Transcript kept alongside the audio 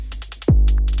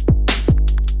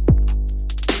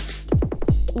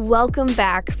Welcome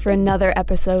back for another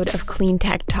episode of Clean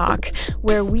Tech Talk,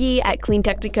 where we at Clean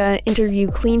Technica interview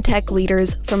clean tech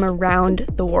leaders from around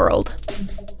the world.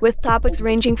 With topics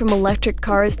ranging from electric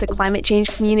cars to climate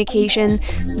change communication,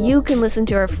 you can listen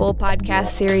to our full podcast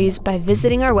series by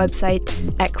visiting our website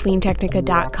at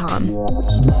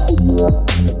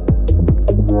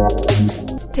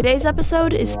cleantechnica.com. Today's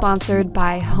episode is sponsored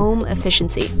by Home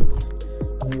Efficiency.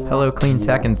 Hello, clean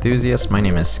tech enthusiasts. My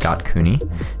name is Scott Cooney,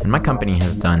 and my company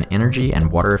has done energy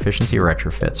and water efficiency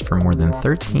retrofits for more than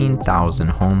 13,000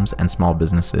 homes and small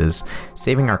businesses,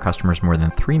 saving our customers more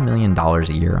than $3 million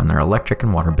a year on their electric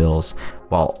and water bills,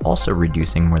 while also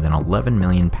reducing more than 11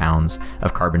 million pounds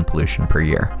of carbon pollution per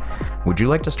year. Would you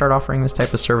like to start offering this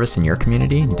type of service in your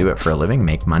community? Do it for a living,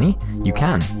 make money? You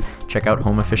can. Check out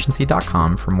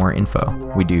homeefficiency.com for more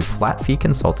info. We do flat fee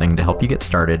consulting to help you get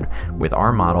started with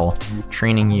our model,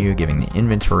 training you, giving the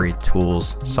inventory,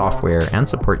 tools, software, and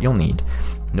support you'll need.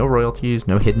 No royalties,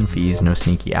 no hidden fees, no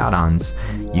sneaky add-ons.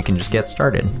 You can just get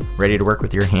started. Ready to work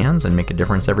with your hands and make a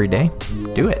difference every day?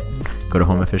 Do it. Go to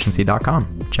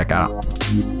homeefficiency.com. Check out.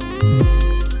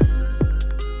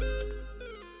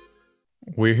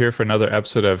 We're here for another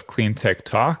episode of Clean Tech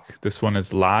Talk. This one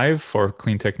is live for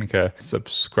Clean Technica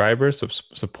subscribers,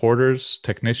 supporters,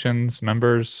 technicians,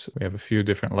 members. We have a few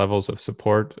different levels of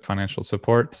support, financial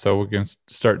support. So we're going to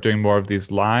start doing more of these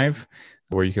live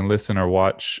where you can listen or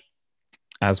watch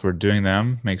as we're doing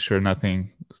them. Make sure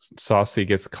nothing saucy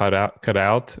gets cut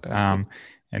out.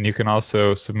 And you can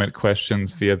also submit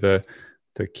questions via the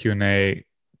Q&A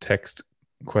text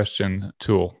question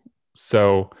tool.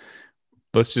 So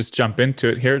let's just jump into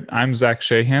it here. I'm Zach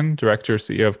Shahan, Director,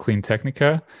 CEO of Clean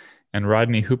Technica, and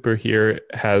Rodney Hooper here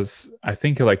has, I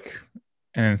think, like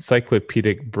an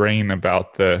encyclopedic brain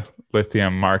about the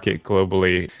lithium market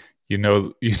globally. You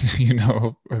know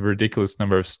a ridiculous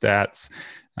number of stats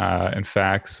and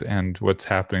facts and what's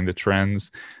happening, the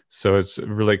trends. So it's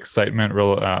really excitement,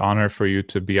 real honor for you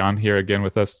to be on here again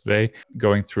with us today,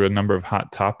 going through a number of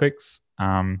hot topics.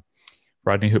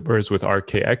 Rodney Hooper is with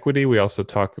RK Equity. We also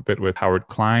talk a bit with Howard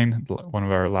Klein. One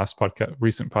of our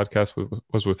recent podcasts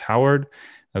was with Howard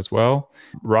as well.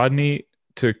 Rodney,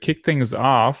 to kick things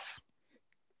off,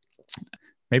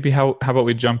 maybe how about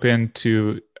we jump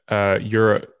into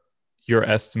your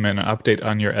estimate, an update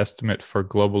on your estimate for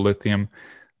global lithium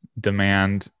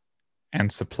demand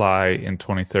and supply in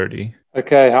 2030.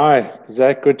 Okay, hi,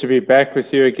 Zach. Good to be back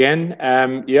with you again.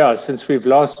 Since we've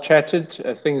last chatted,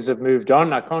 things have moved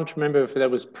on. I can't remember if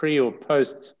that was pre or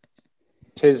post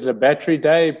Tesla Battery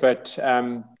Day, but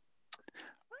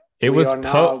it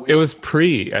was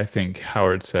pre. I think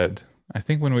Howard said. I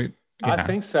think when we. Yeah. I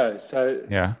think so.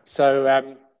 Yeah. So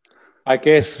I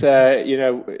guess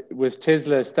with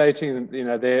Tesla stating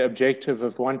their objective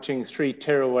of wanting 3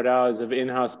 terawatt hours of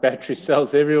in-house battery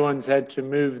cells, everyone's had to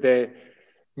move the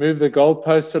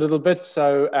goalposts a little bit.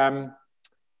 So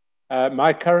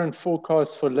my current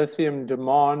forecast for lithium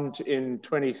demand in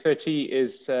 2030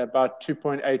 is about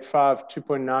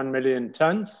 2.9 million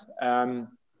tons.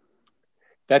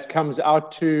 That comes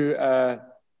out to,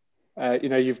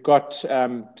 you've got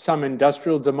some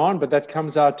industrial demand, but that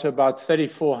comes out to about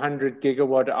 3,400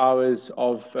 gigawatt hours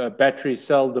of battery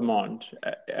cell demand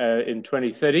in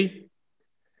 2030.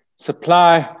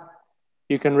 Supply,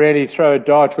 you can really throw a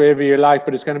dart wherever you like,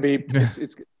 but it's going to be,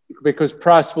 it's because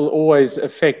price will always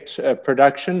affect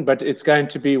production, but it's going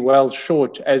to be well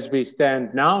short as we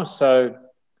stand now. So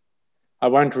I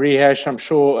won't rehash. I'm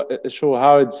sure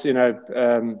Howard's,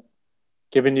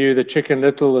 giving you the Chicken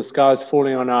Little, the sky's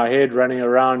falling on our head, running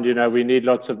around, we need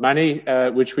lots of money,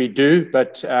 which we do,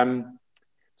 but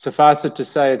suffice it to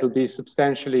say, it'll be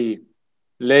substantially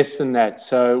less than that.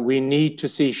 So we need to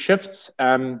see shifts.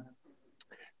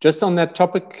 Just on that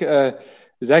topic,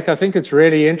 Zach, I think it's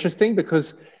really interesting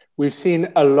because we've seen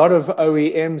a lot of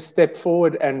OEMs step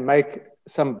forward and make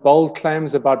some bold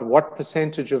claims about what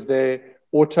percentage of their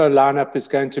auto lineup is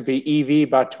going to be EV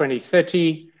by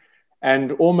 2030.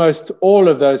 And almost all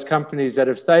of those companies that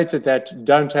have stated that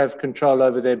don't have control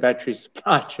over their battery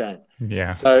supply chain.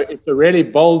 Yeah. So it's a really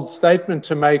bold statement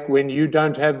to make when you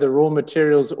don't have the raw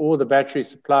materials or the battery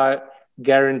supply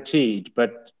guaranteed.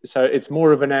 But so it's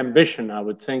more of an ambition, I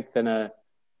would think, than a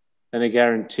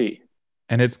guarantee.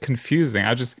 And it's confusing.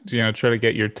 I just try to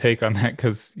get your take on that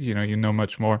because you know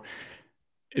much more.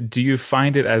 Do you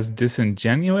find it as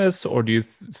disingenuous, or do you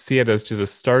see it as just a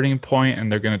starting point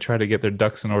and they're going to try to get their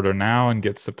ducks in order now and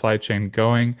get supply chain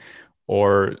going,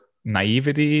 or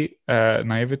naivete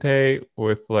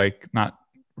with like not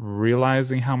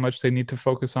realizing how much they need to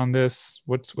focus on this?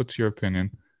 What's your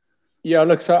opinion? Yeah,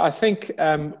 look, so I think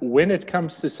when it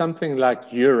comes to something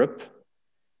like Europe,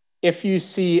 if you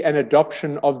see an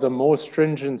adoption of the more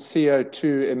stringent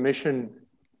CO2 emission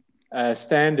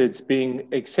standards being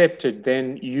accepted,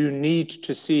 then you need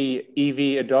to see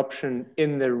EV adoption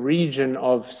in the region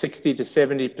of 60 to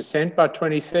 70% by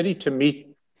 2030 to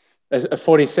meet a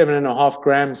 47.5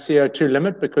 gram CO2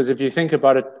 limit. Because if you think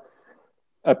about it,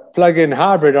 a plug-in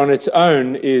hybrid on its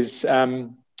own is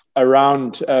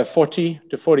around 40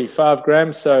 to 45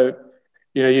 grams. So,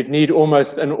 you'd need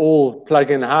almost an all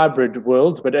plug-in hybrid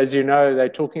world. But as you know, they're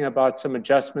talking about some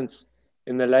adjustments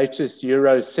in the latest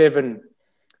Euro 7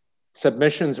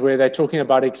 submissions where they're talking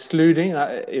about excluding,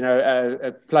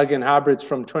 plug-in hybrids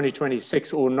from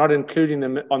 2026 or not including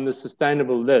them on the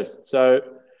sustainable list. So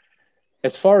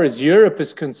as far as Europe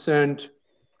is concerned,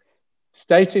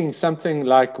 stating something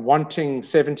like wanting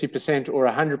 70% or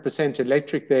 100%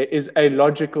 electric there is a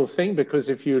logical thing, because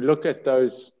if you look at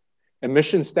those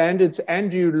emission standards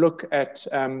and you look at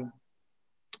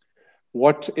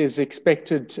what is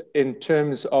expected in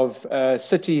terms of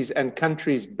cities and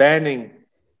countries banning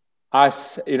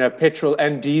ICE, petrol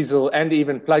and diesel and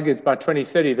even plug-ins by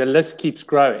 2030, the list keeps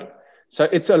growing. So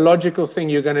it's a logical thing.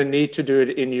 You're going to need to do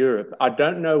it in Europe. I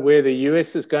don't know where the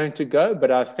US is going to go,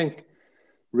 but I think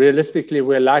realistically,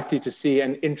 we're likely to see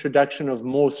an introduction of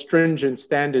more stringent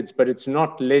standards, but it's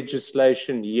not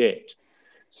legislation yet.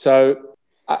 So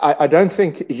I don't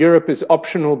think Europe is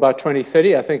optional by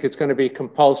 2030. I think it's going to be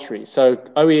compulsory. So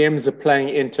OEMs are playing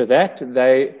into that.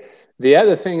 The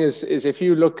other thing is if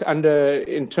you look under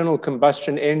internal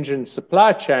combustion engine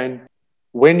supply chain,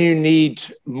 when you need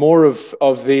more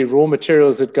of the raw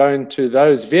materials that go into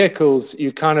those vehicles,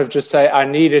 you kind of just say, I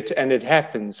need it, and it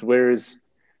happens. Whereas,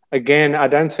 again, I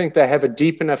don't think they have a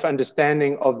deep enough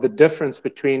understanding of the difference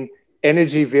between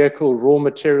energy vehicle raw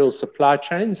material supply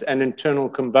chains and internal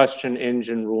combustion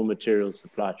engine raw material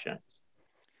supply chains.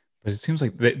 But it seems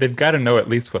like they've got to know at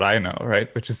least what I know,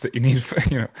 right? Which is that you need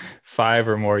 5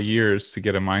 or more years to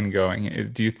get a mine going.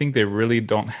 Do you think they really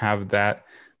don't have that?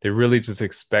 They really just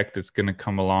expect it's going to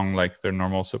come along like their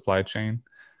normal supply chain?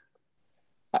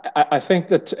 I think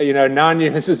that 9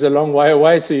 years is a long way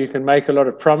away, so you can make a lot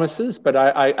of promises. But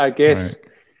I guess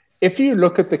if you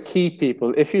look at the key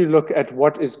people, if you look at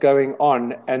what is going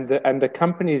on, and the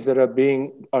companies that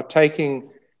are taking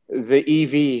the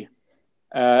EV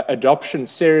adoption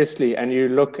seriously, and you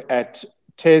look at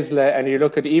Tesla and you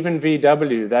look at even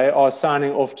VW, they are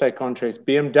signing offtake contracts.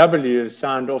 BMW has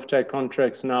signed offtake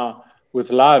contracts now with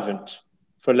Livent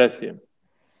for lithium.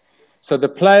 So the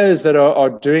players that are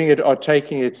doing it are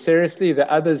taking it seriously.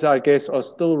 The others, I guess, are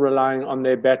still relying on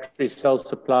their battery cell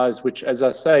supplies, which, as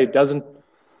I say, doesn't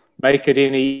make it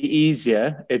any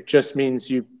easier. It just means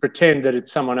you pretend that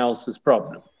it's someone else's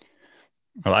problem.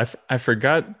 Well, I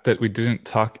forgot that we didn't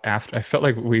talk after. I felt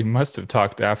like we must have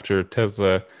talked after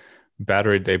Tesla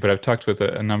Battery Day, but I've talked with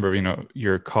a number of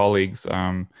your colleagues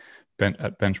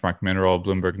at Benchmark Mineral,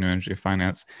 Bloomberg New Energy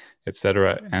Finance, et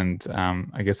cetera. And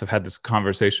I guess I've had this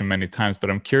conversation many times,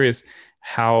 but I'm curious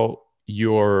how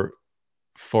your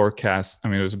forecast,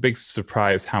 it was a big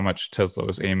surprise how much Tesla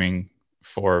was aiming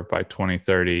for by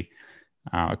 2030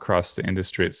 across the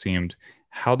industry, it seemed.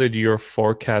 How did your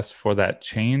forecast for that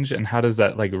change, and how does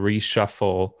that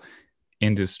reshuffle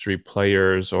industry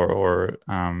players or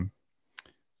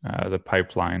the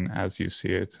pipeline as you see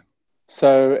it?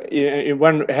 So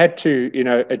one had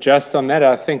to adjust on that.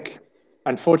 I think,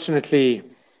 unfortunately,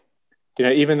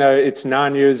 even though it's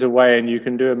 9 years away and you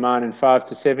can do a mine in 5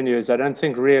 to 7 years, I don't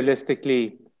think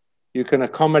realistically you can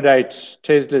accommodate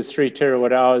Tesla's 3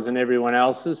 terawatt hours and everyone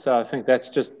else's. So I think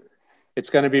it's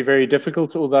going to be very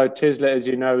difficult, although Tesla, as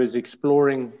you know, is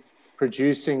exploring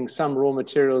producing some raw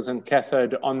materials and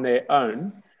cathode on their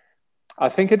own. I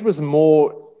think it was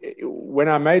more, when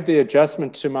I made the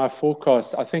adjustment to my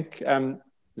forecast, I think,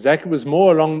 Zach, was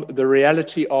more along the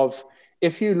reality of,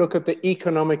 if you look at the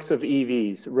economics of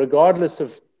EVs,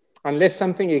 unless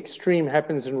something extreme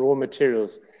happens in raw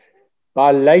materials,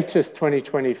 by latest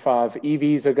 2025,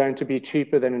 EVs are going to be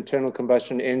cheaper than internal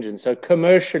combustion engines. So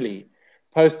commercially,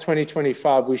 post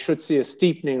 2025, we should see a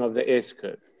steepening of the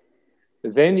S-curve.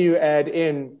 Then you add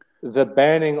in the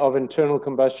banning of internal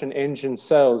combustion engine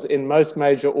sales in most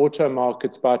major auto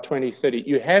markets by 2030.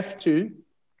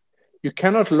 You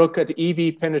cannot look at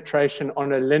EV penetration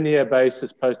on a linear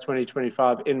basis post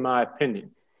 2025, in my opinion.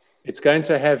 It's going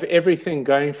to have everything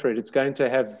going for it. It's going to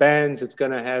have bans. It's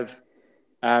going to have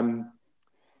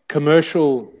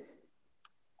commercial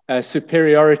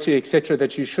superiority, etc.,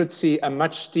 that you should see a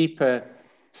much steeper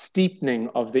steepening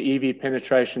of the EV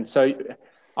penetration. So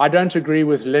I don't agree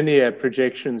with linear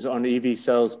projections on EV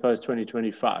sales post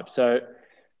 2025. So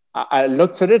I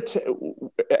looked at it,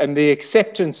 and the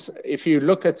acceptance, if you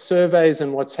look at surveys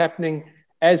and what's happening,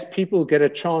 as people get a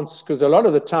chance, because a lot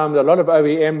of the time, a lot of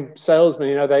OEM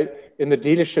salesmen, they in the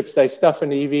dealerships, they stuff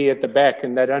an EV at the back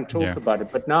and they don't talk about it.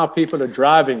 But now people are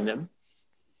driving them.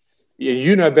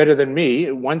 You know better than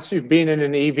me. Once you've been in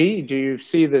an EV, do you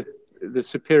see the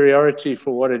superiority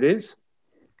for what it is?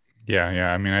 Yeah.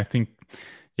 I mean, I think,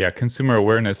 consumer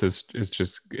awareness is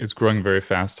growing very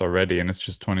fast already, and it's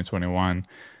just 2021.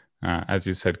 As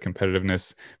you said,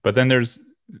 competitiveness. But then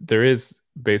there is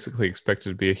basically expected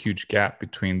to be a huge gap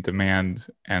between demand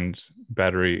and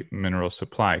battery mineral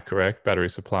supply, correct? Battery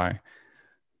supply.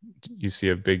 You see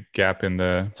a big gap in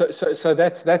the... So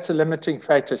that's a limiting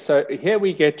factor. So here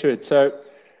we get to it. So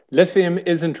lithium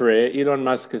isn't rare. Elon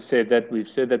Musk has said that. We've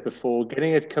said that before.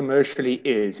 Getting it commercially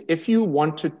is. If you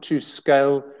wanted to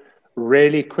scale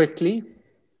really quickly,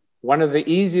 one of the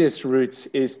easiest routes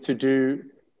is to do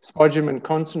spodumene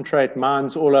concentrate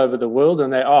mines all over the world,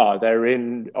 and they're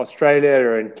in Australia,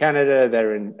 or in Canada,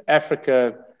 they're in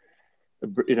Africa,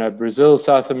 Brazil,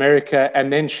 South America,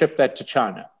 and then ship that to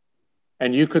China.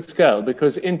 And you could scale,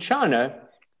 because in China,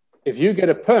 if you get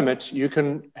a permit, you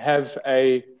can have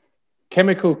a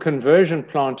chemical conversion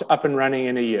plant up and running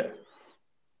in a year,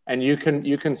 and you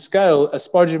can scale a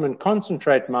spodumene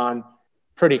concentrate mine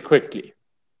pretty quickly.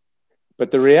 But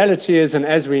the reality is, and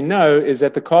as we know, is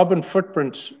that the carbon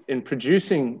footprint in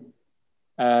producing,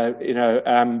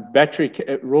 battery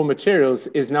raw materials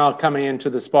is now coming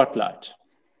into the spotlight.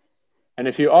 And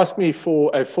if you ask me for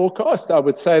a forecast, I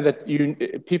would say that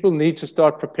people need to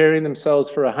start preparing themselves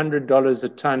for $100 a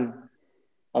ton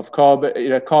of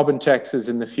carbon taxes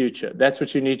in the future. That's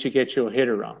what you need to get your head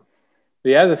around.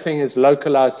 The other thing is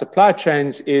localized supply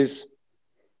chains is,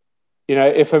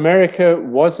 if America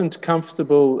wasn't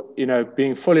comfortable,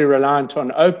 being fully reliant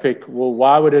on OPEC, well,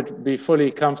 why would it be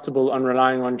fully comfortable on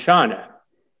relying on China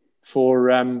for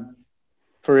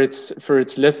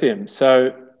its lithium?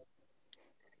 So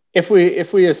if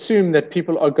we assume that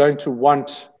people are going to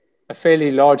want a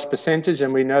fairly large percentage,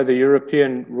 and we know the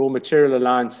European Raw Material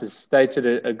Alliance has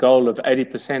stated a goal of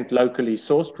 80% locally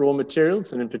sourced raw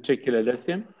materials, and in particular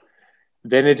lithium,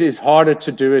 then it is harder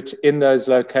to do it in those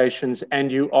locations,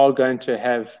 and you are going to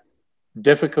have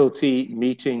difficulty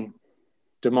meeting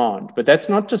demand. But that's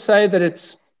not to say that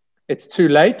it's too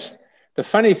late. The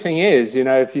funny thing is,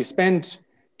 if you spend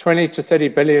 $20 to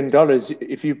 $30 billion,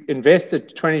 if you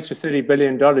invested $20 to $30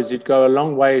 billion, you'd go a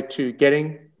long way to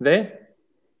getting there,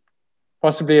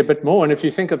 possibly a bit more. And if you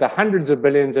think of the hundreds of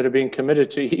billions that are being committed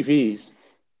to EVs,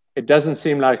 it doesn't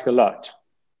seem like a lot.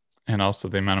 And also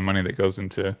the amount of money that goes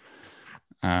into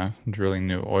drilling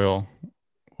new oil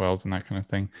wells and that kind of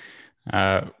thing.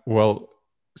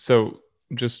 So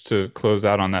just to close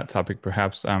out on that topic,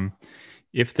 perhaps,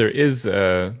 if there is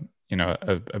a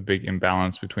big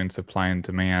imbalance between supply and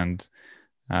demand,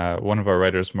 one of our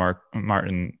writers,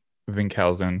 Martin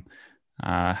Winkhausen,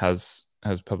 has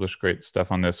published great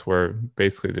stuff on this, where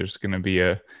basically there's going to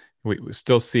be we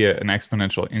still see an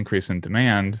exponential increase in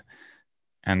demand,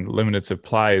 and limited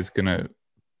supply is going to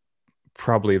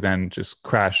probably then just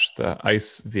crash the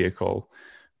ICE vehicle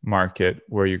market,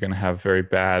 where you're going to have very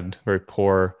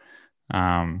poor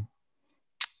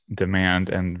demand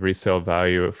and resale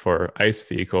value for ICE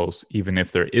vehicles, even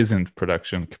if there isn't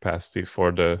production capacity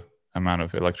for the amount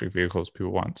of electric vehicles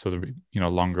people want. So the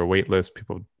longer wait lists,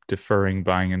 people deferring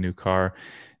buying a new car.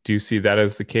 Do you see that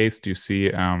as the case? Do you see?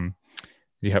 Do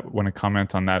you want to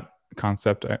comment on that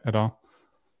concept at all?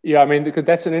 Yeah, I mean,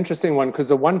 that's an interesting one, because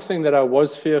the one thing that I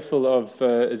was fearful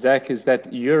of, Zach, is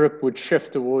that Europe would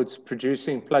shift towards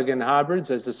producing plug-in hybrids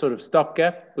as a sort of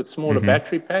stopgap with smaller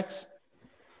battery packs.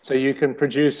 So you can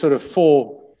produce sort of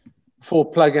four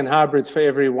plug-in hybrids for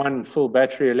every one full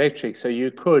battery electric. So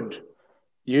you could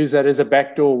use that as a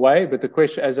backdoor way. But the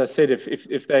question, as I said,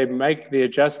 if they make the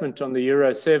adjustment on the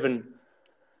Euro 7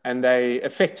 and they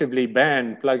effectively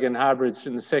ban plug-in hybrids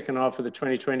in the second half of the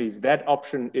 2020s, that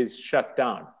option is shut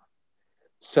down.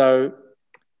 So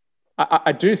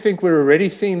I do think we're already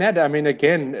seeing that. I mean,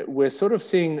 again, we're sort of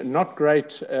seeing not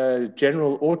great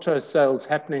general auto sales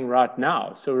happening right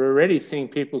now. So we're already seeing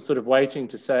people sort of waiting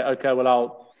to say, okay,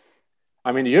 well,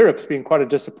 Europe's been quite a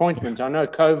disappointment. I know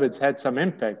COVID's had some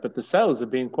impact, but the sales have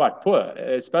been quite poor.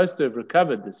 They're supposed to have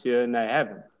recovered this year, and they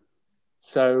haven't.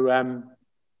 So,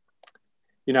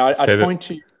 I'd point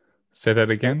to... Say that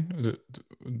again.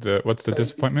 What's the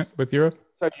disappointment with Europe?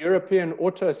 So European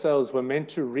auto sales were meant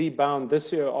to rebound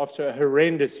this year after a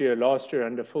horrendous year last year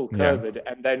under full COVID,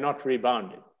 and they're not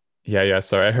rebounding. Yeah.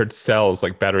 Sorry, I heard cells,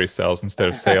 like battery cells instead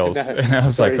of sales, No, and I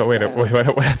was like, sorry, oh wait,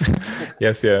 what happened?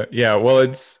 Yes, yeah. Well,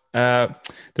 it's they're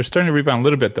starting to rebound a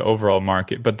little bit, the overall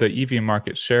market, but the EV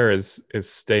market share is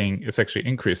staying. It's actually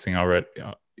increasing already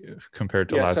compared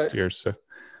to yeah. last year. So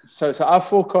our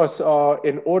forecasts are,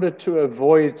 in order to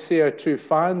avoid CO2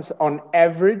 fines, on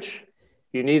average,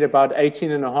 you need about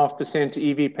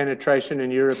 18.5% EV penetration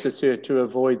in Europe this year to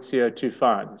avoid CO2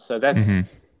 fines. So that's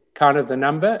kind of the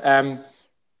number.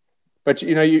 But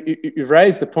you've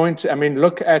raised the point. I mean,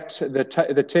 look at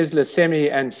the Tesla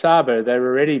Semi and Cyber. They're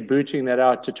already booting that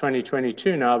out to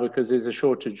 2022 now because there's a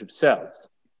shortage of cells.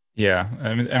 Yeah,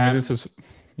 I mean, this is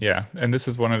and this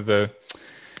is one of the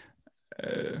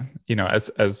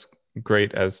as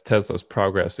great as Tesla's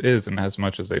progress is, and as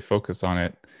much as they focus on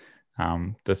it,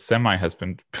 the Semi has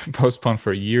been postponed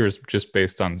for years just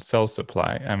based on cell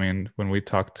supply. I mean, when we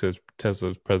talked to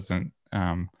Tesla's president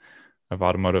of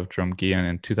automotive, Jerome Guillen,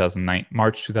 in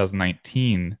March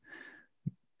 2019,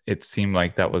 it seemed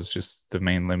like that was just the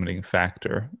main limiting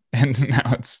factor, and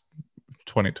now it's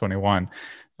 2021.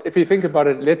 If you think about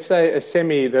it, let's say a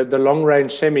Semi, the long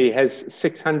range Semi, has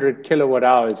 600 kilowatt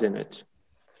hours in it.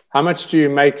 How much do you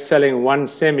make selling one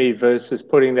Semi versus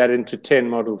putting that into 10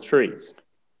 Model 3s?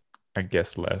 I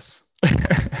guess less.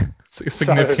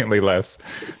 Significantly less.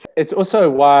 It's also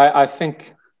why I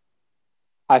think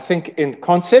in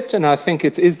concept, and I think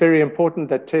it is very important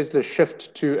that Tesla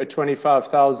shift to a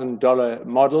 $25,000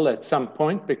 model at some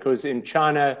point, because in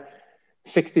China,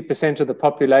 60% of the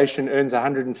population earns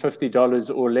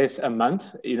 $150 or less a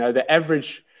month. The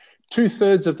average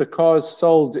 2/3 of the cars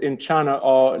sold in China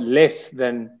are less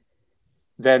than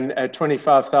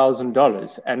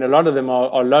 $25,000, and a lot of them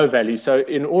are low value. So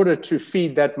in order to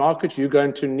feed that market, you're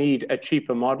going to need a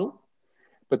cheaper model.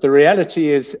 But the reality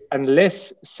is,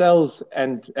 unless cells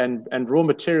and raw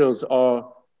materials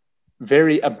are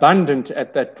very abundant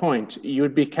at that point, you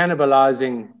would be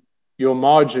cannibalizing your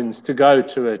margins to go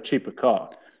to a cheaper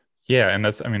car. Yeah, and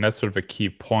that's sort of a key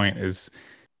point. Is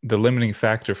the limiting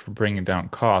factor for bringing down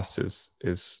costs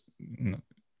is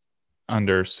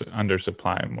under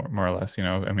supply, more or less.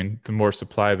 I mean, the more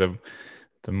supply, the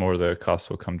more the cost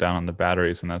will come down on the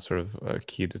batteries, and that's sort of a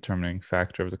key determining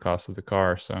factor of the cost of the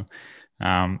car. So,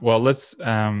 well, let's.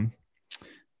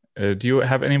 Do you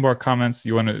have any more comments?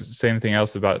 You want to say anything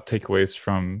else about takeaways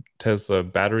from Tesla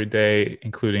Battery Day,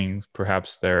 including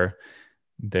perhaps their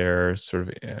sort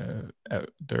of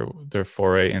their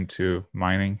foray into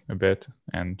mining a bit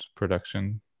and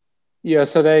production? Yeah,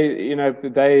 so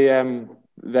they're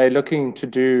looking to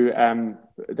do.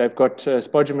 They've got a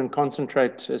spodumene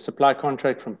concentrate supply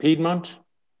contract from Piedmont,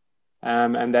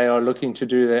 and they are looking to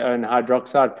do their own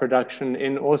hydroxide production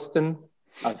in Austin.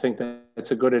 I think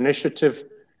that's a good initiative.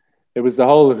 There was the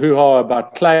whole hoo-ha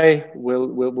about clay. We'll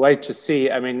wait to see.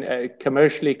 I mean,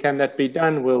 commercially, can that be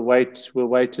done? We'll wait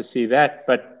to see that.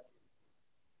 But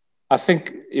I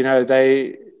think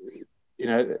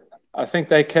I think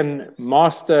they can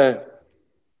master.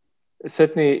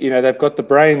 Certainly, they've got the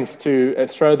brains to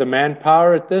throw the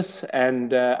manpower at this,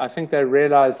 and I think they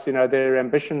realize, their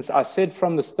ambitions. I said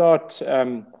from the start,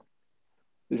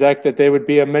 Zach, that there would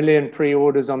be 1 million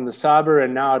pre-orders on the Cyber,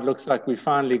 and now it looks like we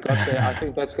finally got there. I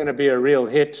think that's going to be a real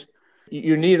hit.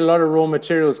 You need a lot of raw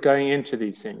materials going into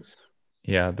these things.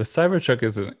 Yeah, the Cybertruck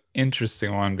is an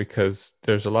interesting one because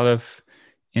there's a lot of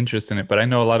interest in it, but I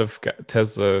know a lot of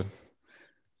Tesla.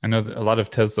 I know that a lot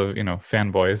of Tesla,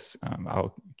 fanboys,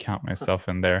 I'll count myself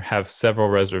in there, have several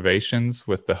reservations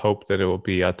with the hope that it will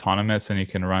be autonomous and you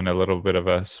can run a little bit of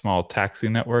a small taxi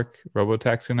network,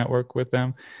 robo-taxi network with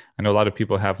them. I know a lot of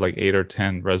people have like 8 or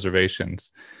 10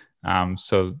 reservations.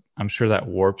 So I'm sure that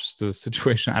warps the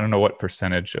situation. I don't know what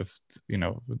percentage of,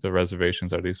 the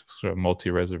reservations are these sort of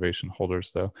multi-reservation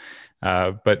holders though.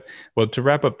 But to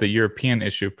wrap up the European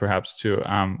issue, perhaps too,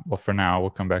 for now, we'll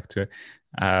come back to it.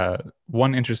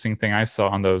 One interesting thing I saw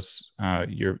on those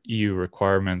your EU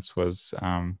requirements was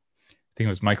I think it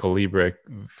was Michael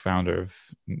Liebrecht, founder of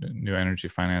New Energy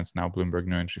Finance, now Bloomberg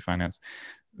New Energy Finance,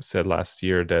 said last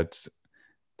year that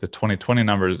the 2020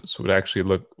 numbers would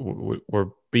actually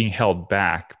were being held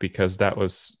back because that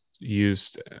was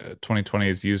used. 2020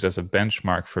 is used as a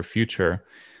benchmark for future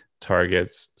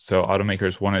targets. So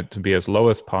automakers wanted to be as low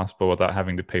as possible without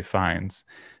having to pay fines.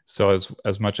 So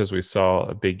as much as we saw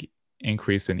a big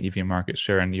increase in EV market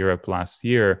share in Europe last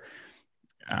year,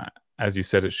 as you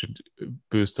said, it should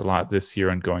boost a lot this year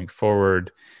and going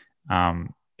forward.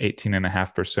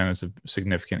 18.5% is a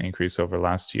significant increase over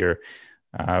last year.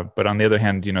 But on the other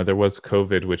hand, there was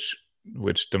COVID,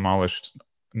 which demolished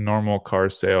normal car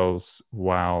sales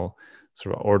while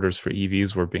sort of orders for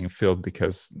EVs were being filled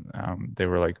because they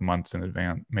were like months in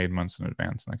advance, made months in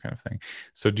advance, and that kind of thing.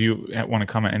 So do you want to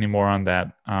comment any more on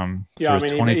that? Yeah, I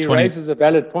mean, he raises a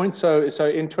valid point. So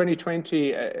in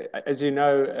 2020, as you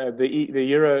know, the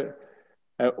Euro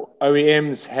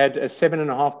OEMs had a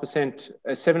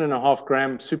 7.5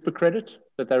 gram super credit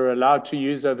that they were allowed to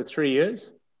use over 3 years.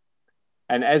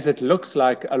 And as it looks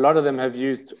like, a lot of them have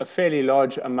used a fairly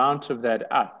large amount of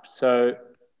that up. So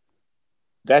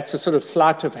that's a sort of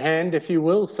sleight of hand, if you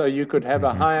will. So you could have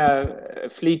a higher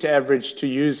fleet average to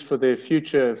use for the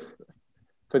future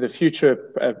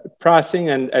pricing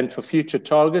and for future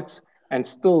targets, and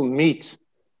still meet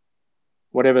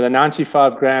whatever the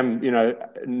 95 gram,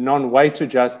 non-weight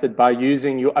adjusted by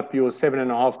using your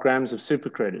 7.5 grams of super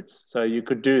credits. So you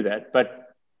could do that.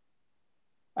 But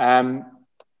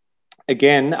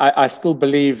again, I still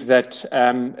believe that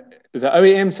the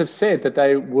OEMs have said that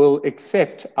they will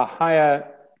accept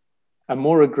a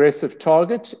more aggressive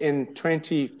target in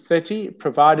 2030,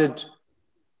 provided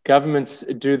governments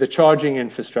do the charging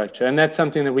infrastructure. And that's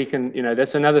something that we can,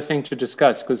 that's another thing to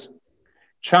discuss, because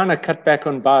China cut back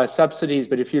on biosubsidies,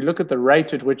 but if you look at the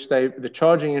rate at which the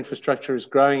charging infrastructure is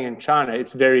growing in China,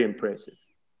 it's very impressive.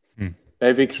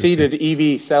 They've exceeded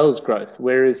EV sales growth,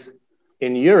 whereas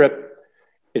in Europe,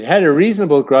 it had a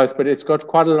reasonable growth, but it's got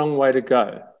quite a long way to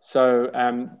go. So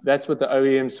that's what the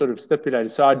OEM sort of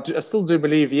stipulated. So I still do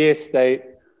believe, yes, they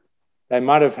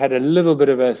might have had a little bit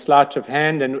of a sleight of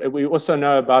hand. And we also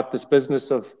know about this business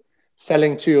of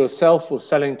selling to yourself or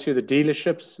selling to the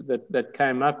dealerships that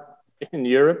came up in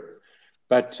Europe.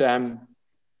 But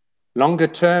longer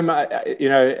term,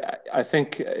 I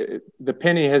think the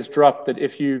penny has dropped that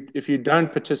if you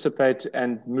don't participate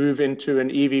and move into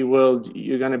an EV world,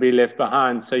 you're going to be left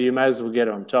behind. So you may as well get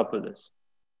on top of this.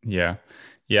 Yeah.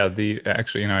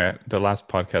 The last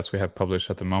podcast we have published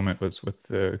at the moment was with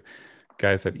the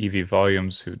guys at EV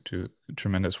Volumes, who do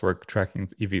tremendous work tracking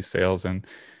EV sales and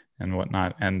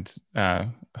whatnot. And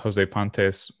Jose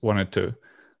Pontes wanted to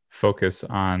focus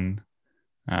on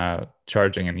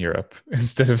charging in Europe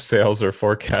instead of sales or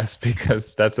forecasts,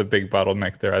 because that's a big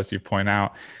bottleneck there, as you point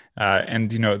out. And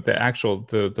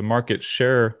the market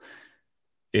share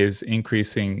is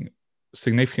increasing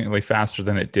significantly faster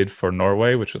than it did for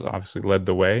Norway, which was obviously led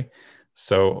the way.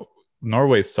 So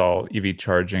Norway saw EV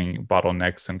charging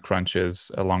bottlenecks and crunches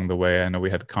along the way. I know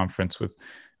we had a conference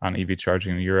on EV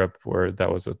charging in Europe where that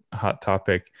was a hot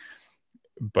topic,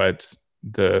 but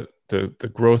the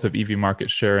growth of EV market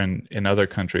share in other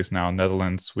countries now,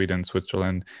 Netherlands, Sweden,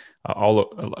 Switzerland, a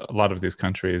lot of these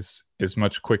countries is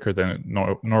much quicker than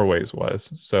Norway's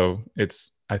was. So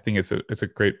I think it's a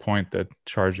great point that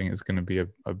charging is going to be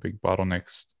a big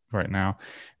bottleneck right now.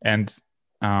 And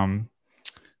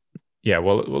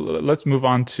let's move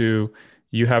on to,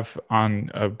 you have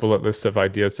on a bullet list of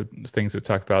ideas, things to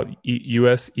talk about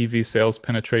US EV sales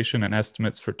penetration and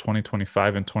estimates for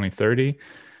 2025 and 2030.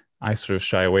 I sort of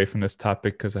shy away from this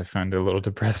topic because I find it a little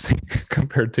depressing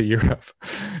compared to Europe.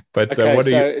 But okay,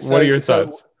 what are your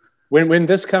thoughts? When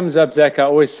this comes up, Zach, I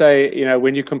always say,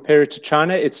 when you compare it to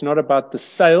China, it's not about the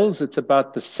sales, it's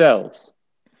about the cells.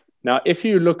 Now, if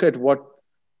you look at what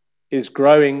is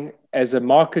growing as a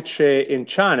market share in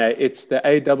China, it's the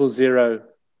A00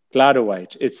 glider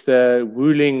weight. It's the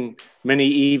Wuling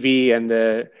Mini EV and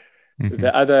the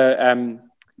other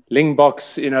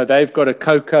Lingbox, they've got a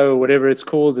Coco or whatever it's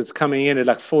called, that's coming in at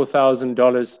like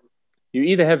 $4,000. You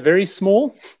either have very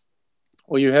small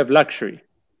or you have luxury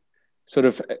sort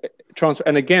of transfer.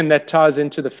 And again, that ties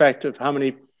into the fact of how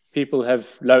many people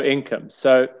have low income.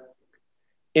 So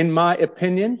in my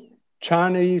opinion,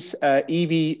 Chinese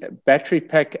EV battery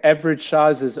pack average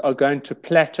sizes are going to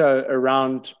plateau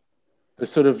around the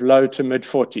sort of low to mid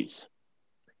 40s.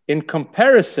 In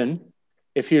comparison,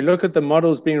 if you look at the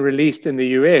models being released in the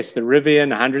US, the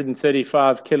Rivian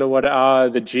 135 kilowatt hour,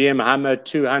 the GM Hummer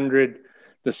 200,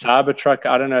 the Cybertruck,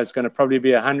 I don't know, it's going to probably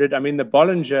be 100. I mean, the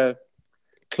Bollinger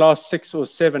Class 6 or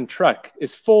 7 truck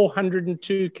is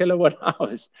 402 kilowatt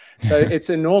hours. So it's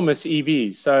enormous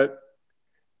EVs. So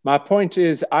my point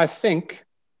is, I think,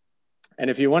 and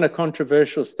if you want a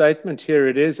controversial statement, here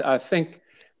it is, I think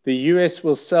the US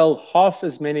will sell half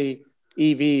as many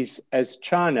EVs as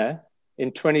China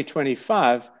in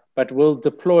 2025, but will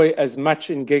deploy as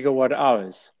much in gigawatt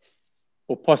hours,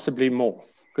 or possibly more,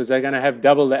 because they're going to have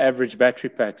double the average battery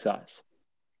pack size.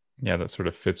 Yeah, that sort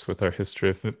of fits with our history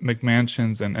of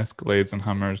McMansions and Escalades and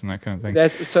Hummers and that kind of thing.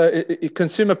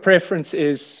 Consumer preference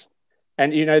is,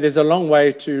 and there's a long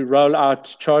way to roll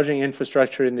out charging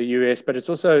infrastructure in the US, but it's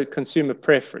also consumer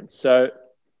preference. So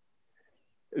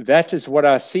that is what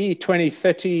I see.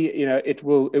 2030, it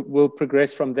will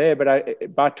progress from there.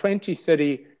 But by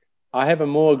 2030, I have a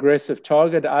more aggressive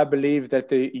target. I believe that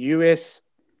the US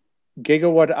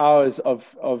gigawatt hours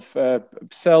of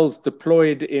cells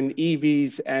deployed in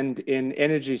EVs and in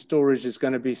energy storage is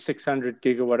going to be 600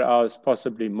 gigawatt hours,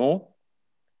 possibly more.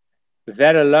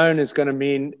 That alone is going to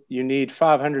mean you need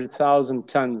 500,000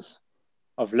 tons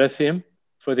of lithium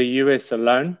for the US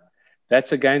alone.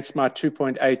 That's against my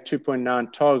 2.8,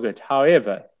 2.9 target.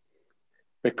 However,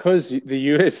 because the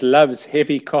US loves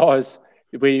heavy cars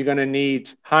where you're going to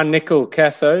need high nickel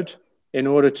cathode in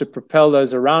order to propel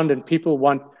those around, and people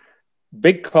want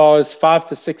big cars, 500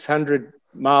 to 600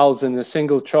 miles in a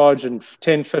single charge in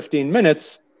 10, 15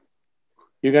 minutes,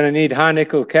 you're going to need high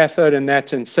nickel cathode and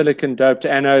that and silicon doped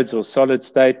anodes or solid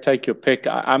state, take your pick.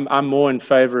 I'm more in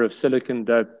favor of silicon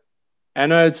doped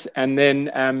anodes. And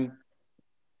then,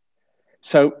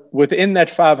 so within that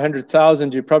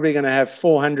 500,000, you're probably going to have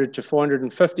 400 to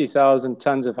 450,000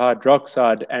 tons of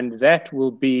hydroxide. And that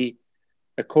will be,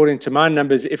 according to my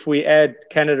numbers, if we add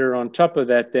Canada on top of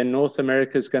that, then North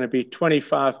America is going to be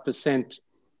 25%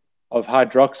 of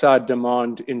hydroxide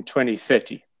demand in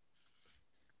 2030.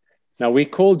 Now, we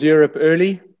called Europe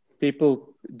early.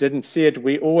 People didn't see it.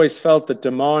 We always felt that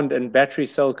demand and battery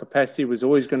cell capacity was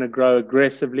always going to grow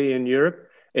aggressively in Europe.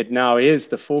 It now is.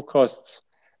 The forecasts,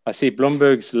 I see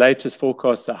Bloomberg's latest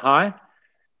forecasts are high.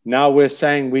 Now we're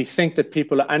saying we think that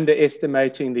people are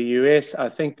underestimating the US. I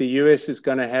think the US is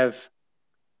going to have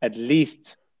at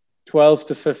least 12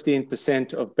 to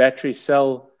 15% of battery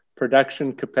cell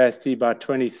production capacity by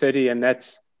 2030, and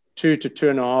that's 2 to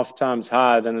 2.5 times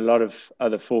higher than a lot of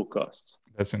other forecasts.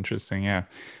 That's interesting. Yeah.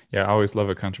 I always love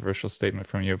a controversial statement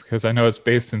from you because I know it's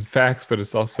based in facts, but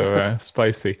it's also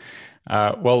spicy.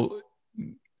 Well,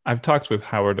 I've talked with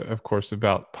Howard, of course,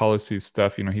 about policy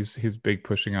stuff. He's big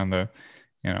pushing on the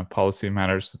policy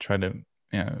matters to try to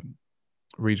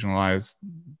regionalize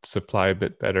supply a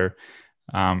bit better.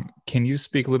 Can you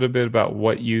speak a little bit about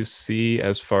what you see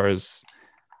as far as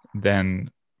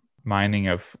then mining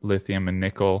of lithium and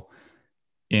nickel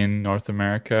in North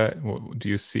America? Do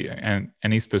you see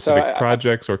any specific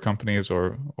projects or companies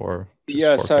or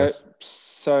just forecasts?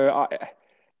 So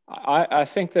I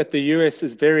think that the US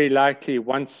is very likely,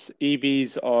 once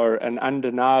EVs are an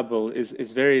undeniable,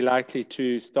 is very likely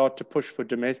to start to push for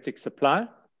domestic supply.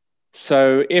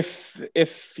 So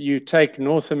if you take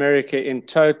North America in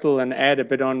total and add a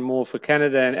bit on more for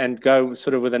Canada and go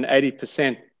sort of with an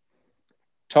 80%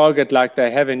 target like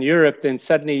they have in Europe, then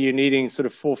suddenly you're needing sort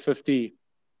of 450,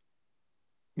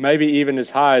 maybe even as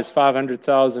high as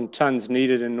 500,000 tons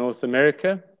needed in North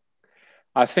America.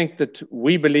 I think that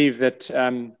we believe that,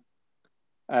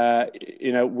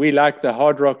 we like the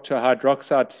hard rock to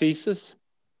hydroxide thesis.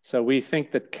 So we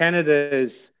think that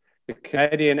the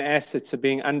Canadian assets are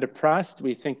being underpriced.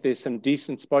 We think there's some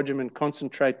decent spodumene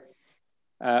concentrate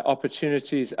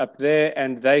opportunities up there,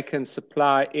 and they can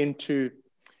supply into,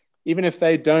 even if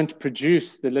they don't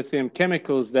produce the lithium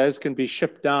chemicals, those can be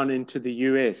shipped down into the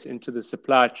US, into the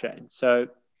supply chain. So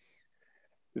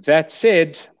that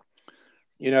said,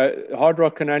 hard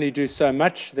rock can only do so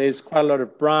much. There's quite a lot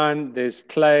of brine, there's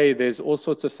clay, there's all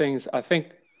sorts of things. I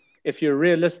think if you're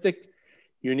realistic,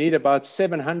 you need about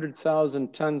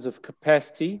 700,000 tons of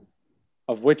capacity,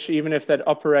 of which even if that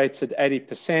operates at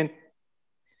 80%,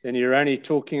 then you're only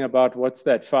talking about,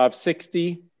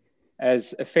 560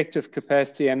 as effective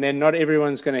capacity. And then not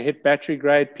everyone's going to hit battery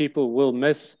grade. People will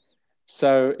miss.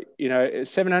 So,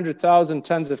 700,000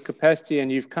 tons of capacity,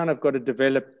 and you've kind of got to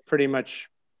develop pretty much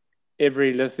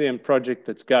every lithium project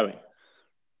that's going.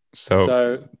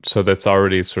 So that's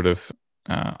already sort of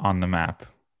on the map.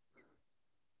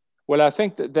 Well, I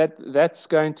think that's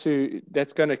going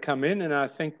to come in, and I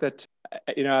think that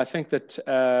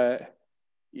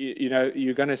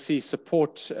you're going to see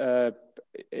support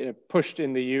pushed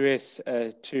in the US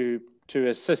to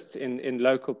assist in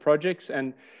local projects.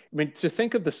 And I mean, to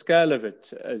think of the scale of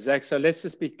it, Zach. So let's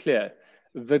just be clear: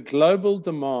 the global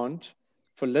demand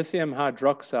for lithium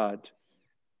hydroxide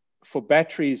for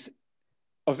batteries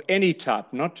of any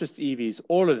type, not just EVs,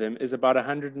 all of them, is about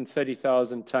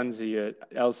 130,000 tons a year,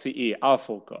 LCE, our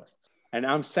forecast. And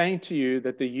I'm saying to you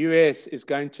that the US is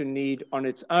going to need on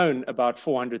its own about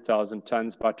 400,000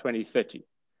 tons by 2030.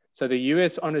 So the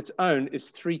US on its own is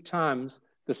 3 times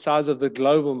the size of the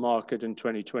global market in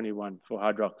 2021 for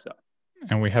hydroxide.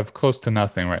 And we have close to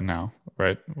nothing right now,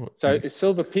 right? So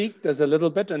Silver Peak does a little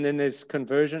bit, and then there's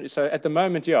conversion. So at the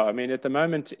moment, at the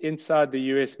moment inside the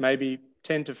US, maybe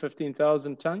 10 to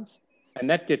 15,000 tons, and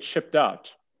that gets shipped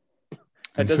out.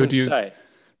 It doesn't stay.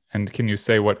 And can you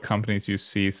say what companies you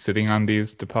see sitting on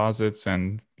these deposits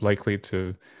and likely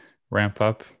to ramp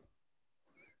up?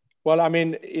 Well, I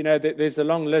mean, there's a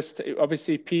long list.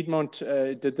 Obviously, Piedmont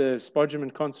did the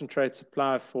spodumene concentrate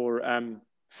supply for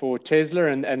Tesla,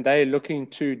 and they're looking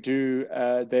to do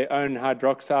their own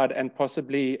hydroxide and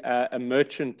possibly a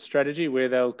merchant strategy where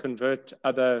they'll convert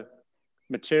other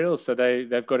materials. So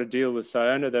they've got a deal with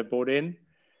Sayona. They bought in.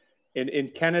 In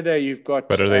Canada, you've got.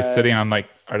 But are they sitting on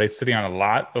are they sitting on a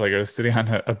lot? Like, are they sitting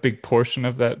on a big portion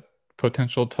of that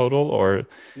potential total, or?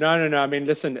 No. I mean,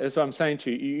 listen, that's what I'm saying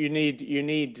to you. You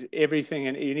need everything,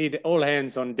 and you need all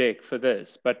hands on deck for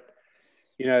this. But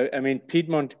I mean,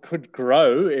 Piedmont could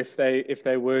grow if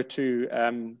they were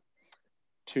to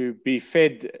be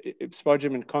fed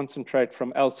spodumene concentrate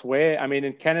from elsewhere. I mean,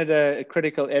 in Canada,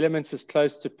 Critical Elements is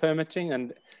close to permitting,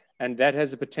 and that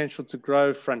has the potential to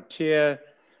grow. Frontier,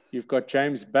 you've got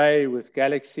James Bay with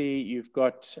Galaxy. You've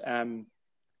got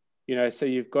so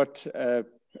you've got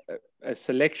a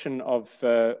selection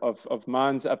of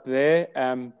mines up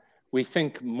there. We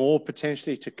think more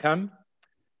potentially to come,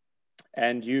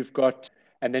 and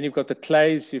then you've got the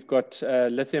clays, you've got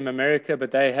Lithium America,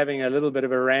 but they're having a little bit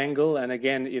of a wrangle. And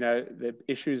again, the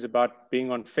issues about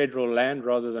being on federal land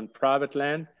rather than private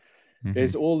land. Mm-hmm.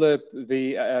 There's all the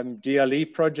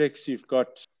DLE projects. You've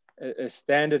got a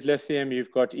Standard Lithium,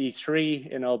 you've got E3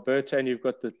 in Alberta, and you've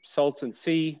got the Salton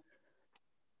Sea.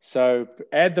 So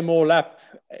add them all up.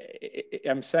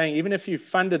 I'm saying even if you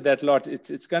funded that lot,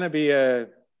 it's going to be a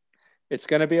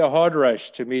hard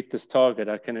rush to meet this target,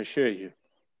 I can assure you.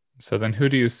 So then who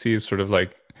do you see is sort of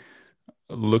like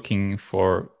looking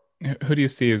for, who do you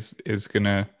see is going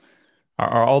to,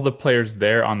 are all the players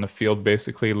there on the field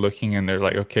basically looking, and they're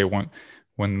like, okay,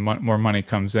 when more money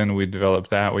comes in, we develop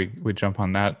that, we jump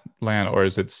on that land? Or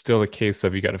is it still a case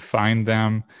of you got to find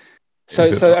them?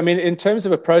 So I mean, in terms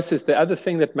of a process, the other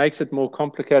thing that makes it more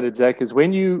complicated, Zach, is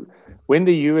when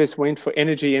the US went for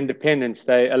energy independence,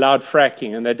 they allowed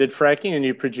fracking, and they did fracking, and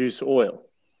you produce oil.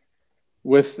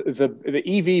 With the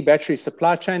EV battery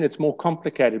supply chain, it's more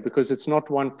complicated because it's not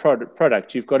one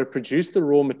product. You've got to produce the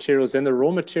raw materials, and the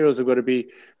raw materials have got to be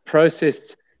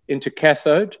processed into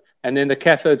cathode, and then the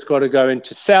cathode's got to go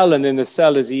into cell, and then the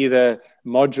cell is either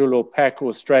module or pack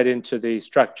or straight into the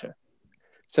structure.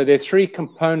 So there are three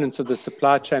components of the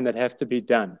supply chain that have to be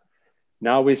done.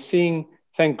 Now we're seeing,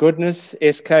 thank goodness,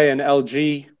 SK and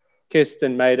LG kissed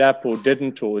and made up or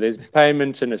didn't, or there's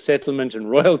payment and a settlement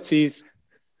and royalties.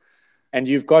 And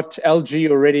you've got LG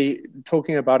already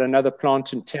talking about another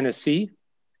plant in Tennessee.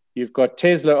 You've got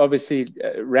Tesla obviously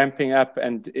ramping up,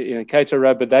 and in Cato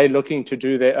Road, but they're looking to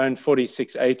do their own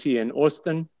 4680 in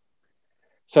Austin.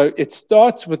 So it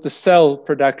starts with the cell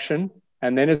production,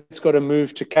 and then it's got to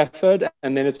move to cathode,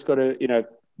 and then it's got to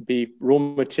be raw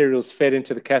materials fed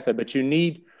into the cathode. But you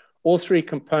need all three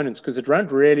components, because it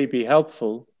won't really be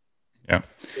helpful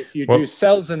if you do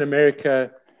cells in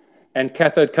America and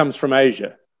cathode comes from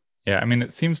Asia. Yeah, I mean,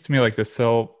 it seems to me like the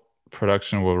cell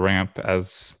production will ramp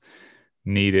as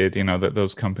needed, that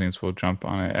those companies will jump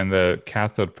on it. And the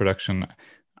cathode production,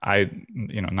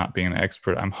 not being an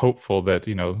expert, I'm hopeful that,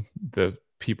 the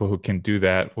people who can do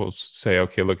that will say,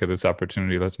 okay, look at this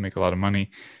opportunity, let's make a lot of money,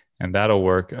 and that'll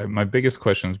work. My biggest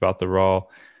question is about the raw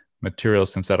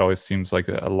materials, since that always seems like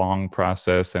a long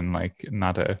process and like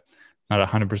not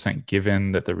 100%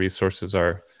 given that the resources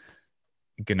are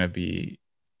going to be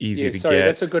easy to get.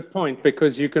 That's a good point,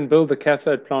 because you can build a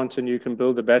cathode plant and you can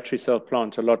build a battery cell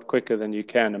plant a lot quicker than you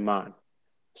can a mine.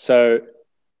 So,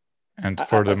 and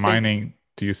for the mining,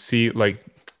 do you see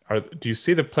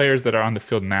the players that are on the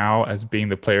field now as being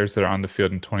the players that are on the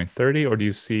field in 2030, or do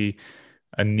you see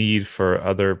a need for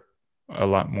a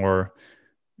lot more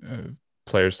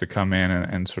players to come in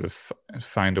and sort of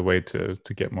find a way to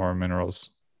get more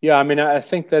minerals? Yeah, I mean, I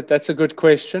think that's a good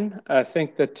question. I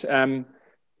think that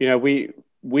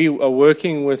we are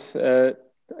working with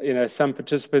some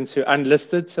participants who are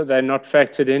unlisted, so they're not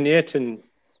factored in yet, and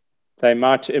they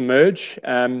might emerge.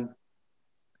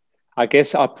 I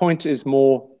guess our point is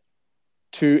more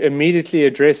to immediately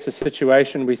address the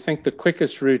situation. We think the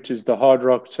quickest route is the hard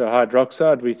rock to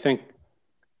hydroxide. We think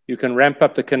you can ramp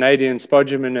up the Canadian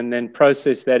spodumene and then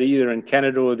process that either in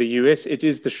Canada or the US. It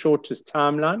is the shortest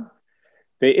timeline.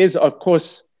 There is, of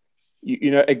course,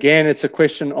 again, it's a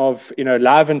question of,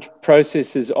 Livent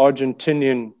processes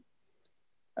Argentinian,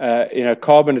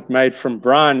 carbonate made from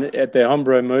brine at their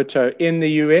Hombro Muerto in the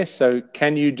US. So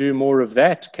can you do more of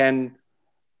that? Can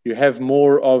you have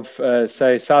more of,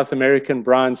 say, South American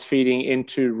brines feeding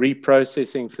into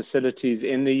reprocessing facilities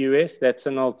in the US? That's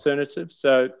an alternative.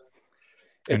 So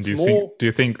and do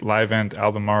you think Livent,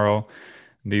 Albemarle,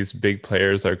 these big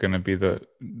players are going to be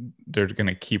they're going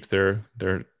to keep their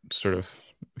sort of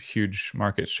huge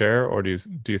market share, or do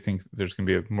you think there's going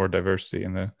to be more diversity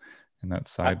in that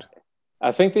side?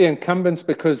 I think the incumbents,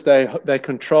 because they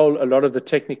control a lot of the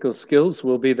technical skills,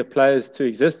 will be the players to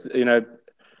exist.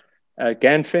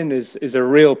 Ganfeng is a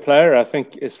real player. I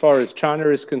think as far as China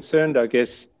is concerned, I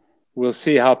guess we'll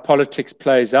see how politics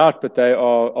plays out, but they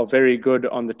are very good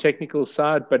on the technical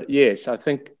side. But yes, I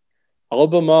think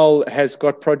Albemarle has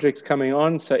got projects coming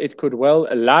on, so it could well.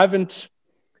 Livent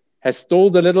has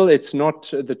stalled a little. It's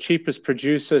not the cheapest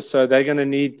producer, so they're going to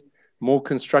need more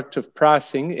constructive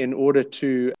pricing in order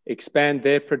to expand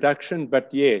their production.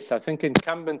 But yes, I think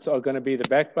incumbents are going to be the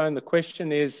backbone. The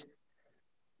question is,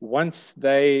 once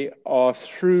they are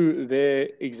through their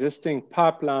existing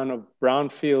pipeline of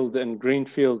brownfield and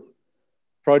greenfield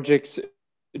projects,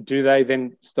 do they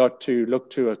then start to look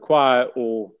to acquire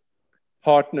or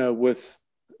partner with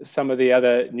some of the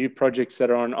other new projects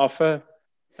that are on offer,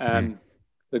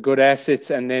 the good assets,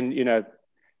 and then,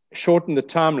 shorten the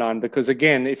timeline? Because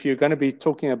again, if you're going to be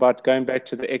talking about going back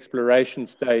to the exploration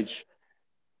stage,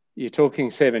 you're talking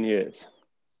 7 years.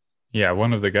 Yeah,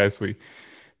 one of the guys we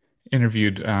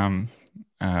interviewed from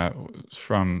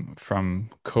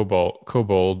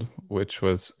Kobold, which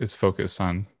is focused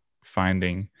on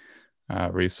finding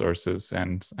resources,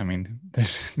 and I mean,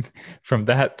 from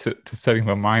that to setting up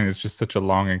a mine is just such a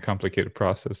long and complicated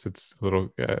process. It's a little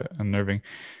unnerving.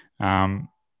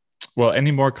 Well,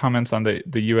 any more comments on the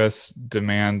U.S.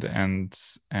 demand and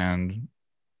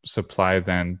supply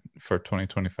then for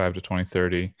 2025 to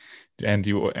 2030? And do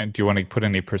you want to put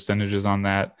any percentages on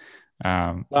that?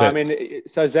 I mean,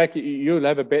 so Zach, you'll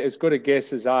have a bit as good a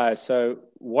guess as I. So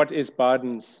what is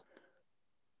Biden's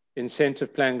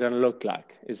incentive plan going to look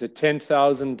like? Is it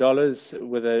 $10,000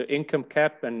 with an income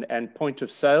cap and point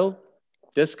of sale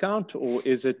discount, or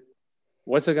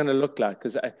what's it going to look like?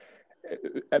 Because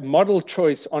a model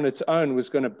choice on its own was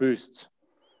going to boost,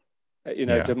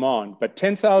 demand, but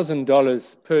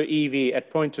 $10,000 per EV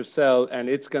at point of sale, and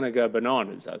it's going to go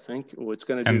bananas, I think, or it's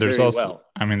going to do very well.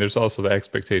 I mean, there's also the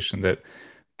expectation that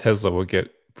Tesla will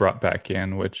get brought back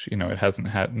in, which, it hasn't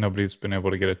had. Nobody's been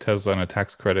able to get a Tesla and a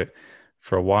tax credit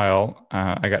for a while.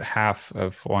 I got half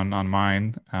of one on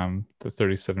mine, the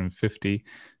 3750,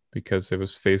 because it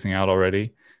was phasing out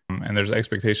already. And there's an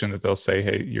expectation that they'll say,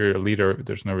 hey, you're a leader,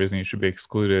 there's no reason you should be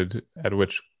excluded, at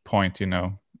which point,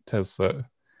 Tesla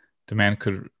demand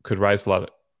could rise a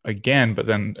lot again. But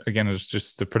then again, it's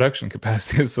just the production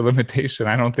capacity is the limitation.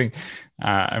 I don't think,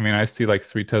 I see like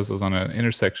 3 Teslas on an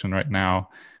intersection right now,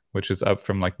 which is up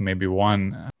from like maybe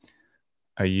one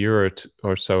a year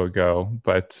or so ago,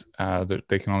 but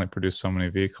they can only produce so many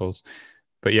vehicles.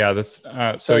 But yeah, that's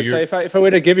so if I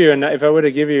were to give you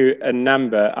a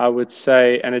number, I would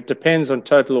say, and it depends on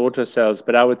total auto sales,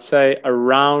 but I would say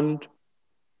around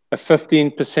a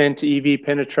 15% EV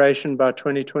penetration by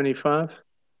 2025.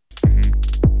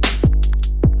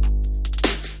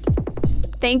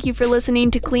 Thank you for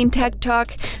listening to Clean Tech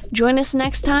Talk. Join us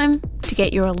next time to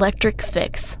get your electric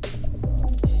fix.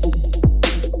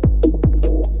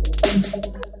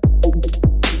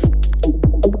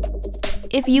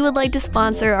 If you would like to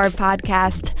sponsor our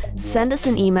podcast, send us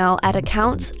an email at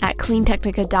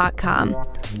accounts@cleantechnica.com.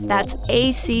 That's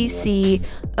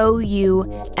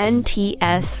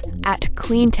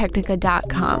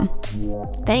ACCOUNTS@cleantechnica.com.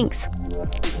 Thanks.